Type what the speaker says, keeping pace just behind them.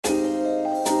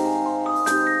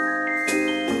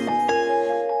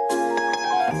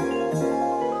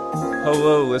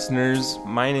Hello, listeners.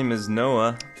 My name is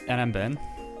Noah. And I'm Ben.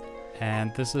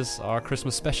 And this is our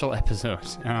Christmas special episode.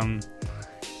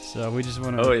 So we just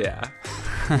want to... Oh, yeah.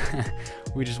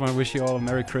 we just want to wish you all a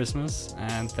Merry Christmas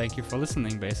and thank you for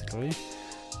listening, basically.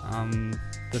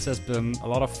 This has been a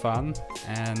lot of fun,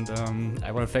 and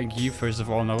I want to thank you, first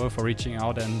of all, Noah, for reaching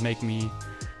out and make me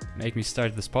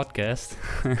start this podcast.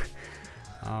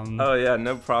 Oh, yeah,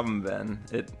 no problem, Ben.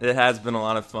 It has been a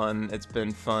lot of fun. It's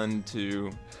been fun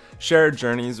to share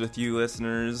journeys with you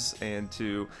listeners, and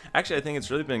to actually, I think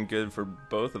it's really been good for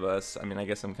both of us. I mean, I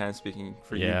guess I'm kind of speaking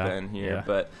for you, Ben, here,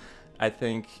 but I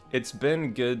think it's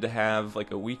been good to have like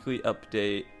a weekly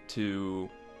update to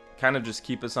kind of just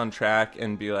keep us on track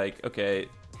and be like, okay,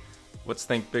 let's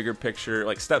think bigger picture,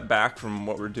 like step back from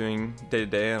what we're doing day to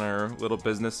day in our little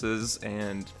businesses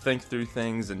and think through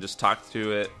things and just talk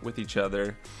through it with each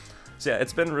other. So yeah,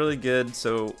 it's been really good.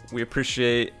 So we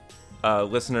appreciate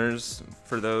listeners,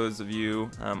 for those of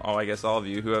you, I guess all of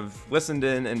you who have listened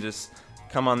in and just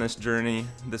come on this journey,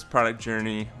 this product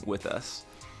journey with us.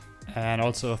 And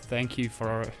also thank you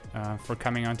for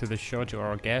coming onto the show, to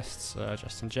our guests,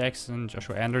 Justin Jackson,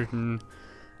 Joshua Anderton,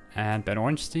 and Ben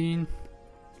Ornstein.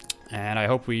 And I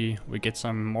hope we get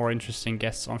some more interesting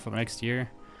guests on for the next year.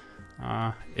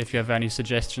 If you have any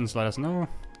suggestions, let us know.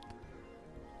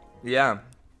 Yeah.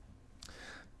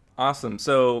 Awesome.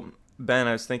 So, Ben,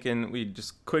 I was thinking we'd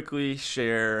just quickly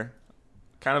share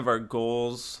kind of our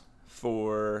goals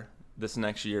for this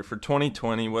next year. For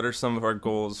 2020, what are some of our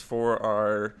goals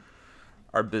for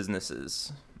our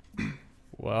businesses?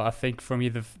 Well, I think for me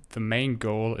the main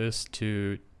goal is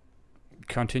to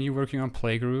continue working on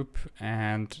Playgroup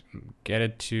and get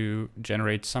it to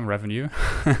generate some revenue.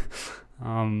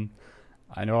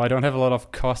 I know I don't have a lot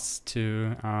of costs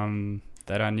to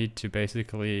that I need to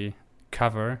basically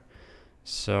cover,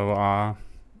 so I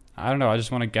don't know, I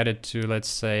just want to get it to, let's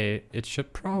say, it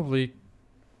should probably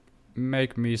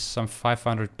make me some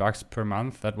 $500 per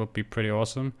month. That would be pretty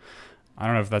awesome. I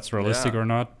don't know if that's realistic or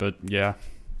not, but yeah,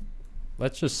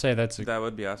 let's just say that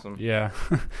would be awesome. Yeah.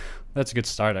 That's a good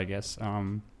start, I guess.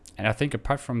 And I think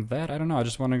apart from that, I don't know, I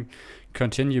just want to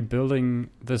continue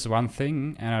building this one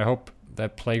thing, and I hope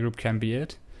that Playgroup can be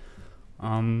it.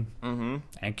 And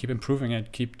keep improving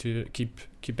it, keep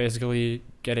basically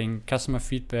getting customer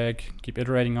feedback, keep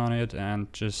iterating on it,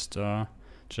 and just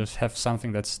have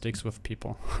something that sticks with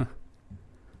people.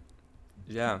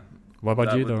 Yeah. What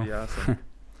about you, though? That would be awesome.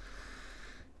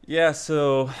 Yeah,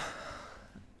 so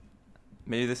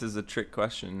maybe this is a trick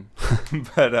question,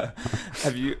 but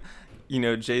have you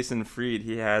Jason Fried,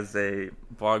 he has a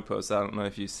blog post, I don't know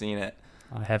if you've seen it.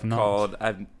 I have not.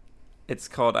 It's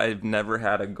called I've Never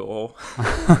Had a Goal.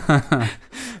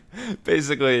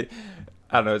 Basically,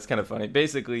 I don't know, it's kind of funny.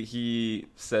 Basically, he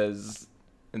says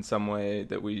in some way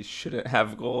that we shouldn't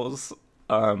have goals.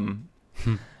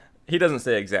 He doesn't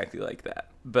say exactly like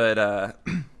that, but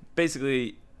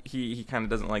basically he kind of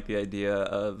doesn't like the idea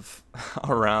of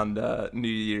around New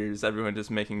Year's everyone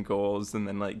just making goals and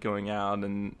then like going out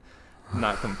and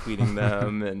not completing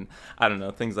them, and I don't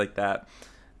know, things like that.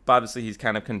 But obviously he's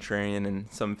kind of contrarian in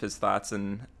some of his thoughts,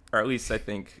 and or at least I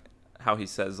think how he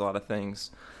says a lot of things.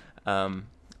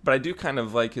 But I do kind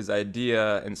of like his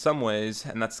idea in some ways,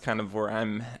 and that's kind of where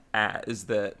I'm at, is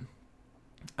that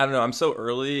I don't know, I'm so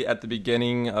early at the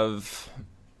beginning of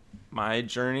my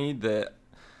journey that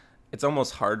it's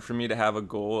almost hard for me to have a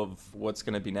goal of what's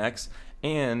going to be next.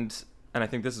 And I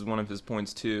think this is one of his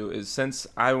points too, is since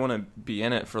I want to be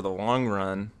in it for the long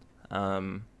run,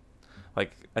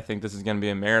 like I think this is going to be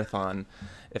a marathon.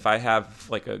 If I have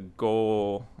like a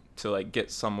goal to like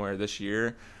get somewhere this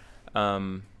year,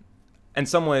 in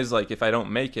some ways, like if I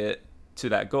don't make it to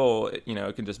that goal, it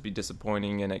can just be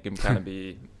disappointing, and it can kind of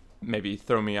be maybe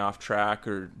throw me off track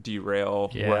or derail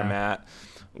where I'm at.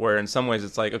 Where in some ways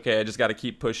it's like, okay, I just got to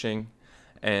keep pushing,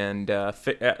 and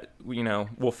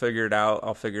we'll figure it out.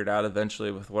 I'll figure it out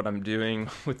eventually with what I'm doing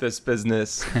with this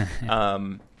business.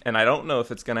 And I don't know if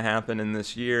it's going to happen in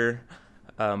this year,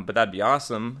 but that'd be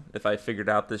awesome if I figured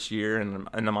out this year and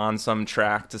I'm on some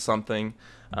track to something.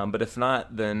 But if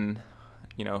not, then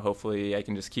hopefully I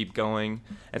can just keep going.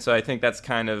 And so I think that's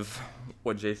kind of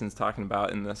what Jason's talking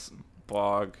about in this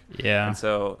blog. Yeah. And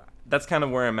so that's kind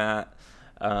of where I'm at.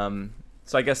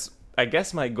 So I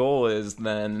guess my goal is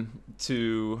then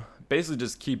to basically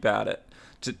just keep at it,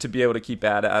 to be able to keep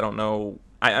at it. I don't know.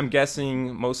 I'm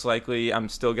guessing most likely I'm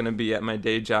still going to be at my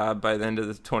day job by the end of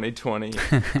 2020.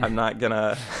 I'm not going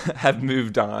to have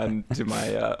moved on to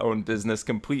my own business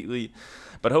completely,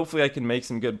 but hopefully I can make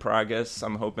some good progress.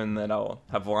 I'm hoping that I'll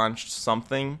have launched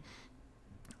something,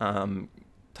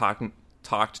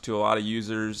 talked to a lot of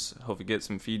users, hopefully get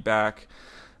some feedback.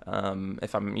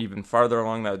 If I'm even farther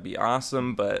along, that would be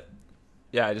awesome. But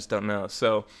yeah, I just don't know.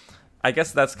 So I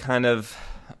guess that's kind of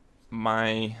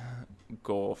my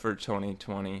goal for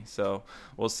 2020. So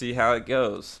we'll see how it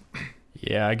goes.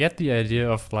 Yeah, I get the idea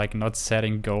of like not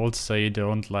setting goals so you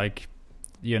don't like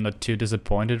you're not too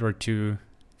disappointed or too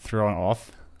thrown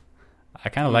off. I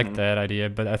kind of like that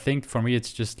idea, but I think for me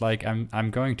it's just like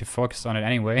I'm going to focus on it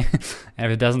anyway, and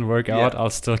if it doesn't work out, I'll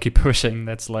still keep pushing.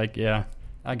 That's like, yeah,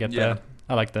 I get that.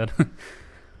 I like that.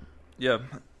 Yeah,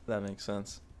 that makes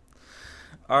sense.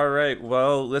 All right,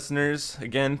 well, listeners,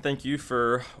 again, thank you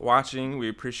for watching. We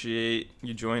appreciate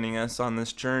you joining us on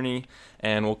this journey,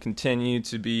 and we'll continue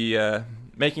to be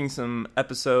making some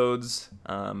episodes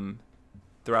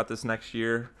throughout this next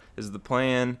year is the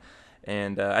plan.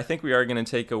 And I think we are going to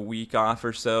take a week off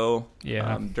or so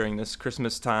during this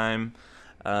Christmas time.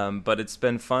 But it's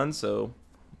been fun, so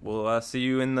we'll see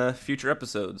you in the future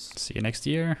episodes. See you next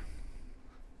year.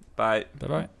 Bye.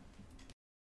 Bye-bye.